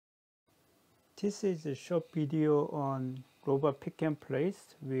This is a short video on robot pick and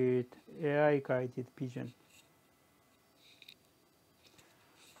place with AI guided vision.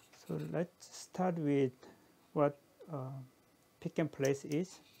 So let's start with what pick and place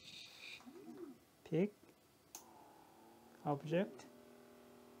is. Pick, object,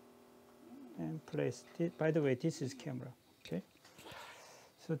 and place. By the way, this is camera. Okay.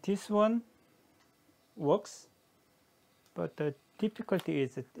 So this one works, but the difficulty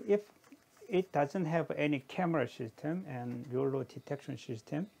is that if it doesn't have any camera system and YOLO detection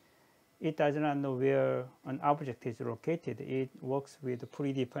system, it does not know where an object is located. It works with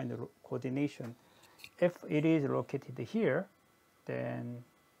predefined coordination. If it is located here, then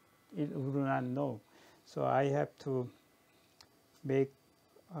it will not know. So I have to make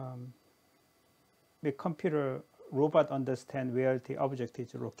computer robot understand where the object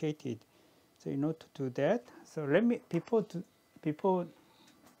is located. So in order to do that, so let me before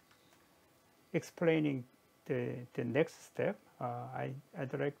explaining the next step,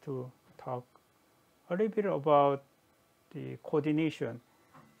 I'd like to talk a little bit about the coordination.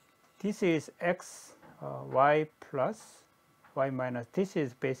 This is x, y plus, y minus. This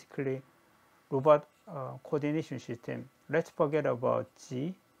is basically robot coordination system. Let's forget about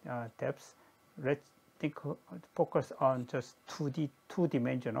z depths. Let's focus on just 2D,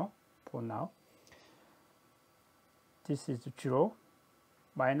 two-dimensional for now. This is 0,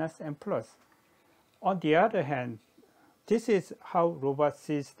 minus, and plus. On the other hand, this is how robot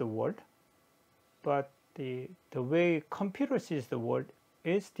sees the world, but the way computer sees the world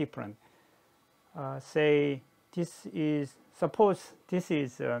is different. Say suppose this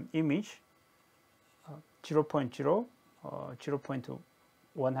is an image 0.0, 0.100,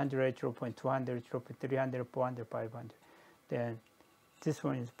 0.200, 0.300, 400, 500. Then this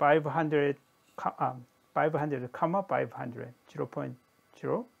one is 500, 500, 500,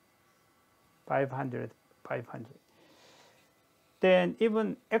 0.0, 500, 500. Then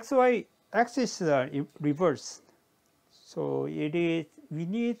even XY axis are reversed. So we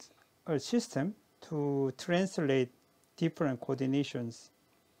need a system to translate different coordinations.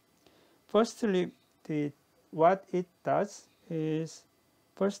 Firstly, what it does is,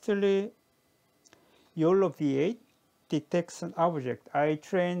 firstly, YOLOv8 detects an object. I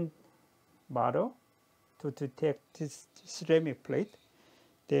trained model to detect this ceramic plate.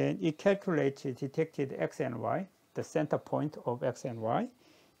 Then it calculates detected x and y, the center point of x and y,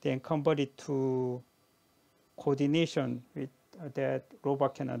 then convert it to coordination with, that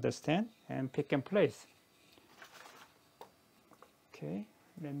robot can understand and pick and place. Okay,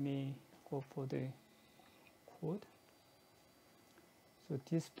 let me go for the code. So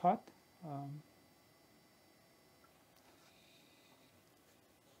this part,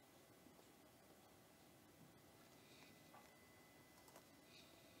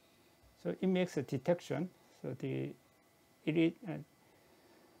 so it makes a detection. So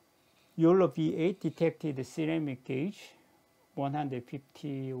YOLOv8 detected the ceramic gauge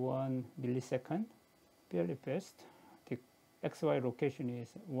 151 millisecond, fairly fast. The XY location is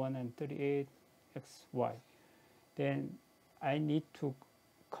 138 XY. Then I need to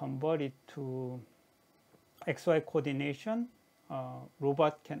convert it to XY coordination.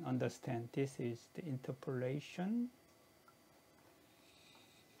 Robot can understand. This is the interpolation.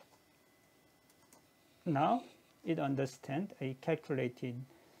 Now it understands. I calculated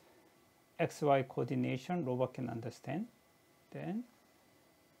XY coordination. Robot can understand. Then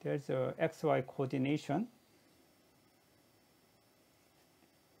there's a XY coordination.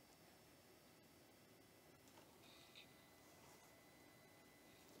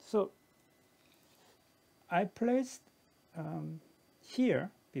 So I placed here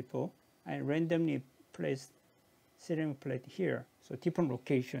before. I randomly placed ceramic plate here. So different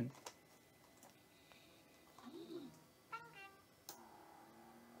location.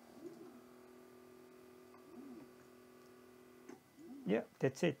 Yeah,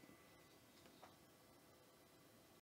 that's it.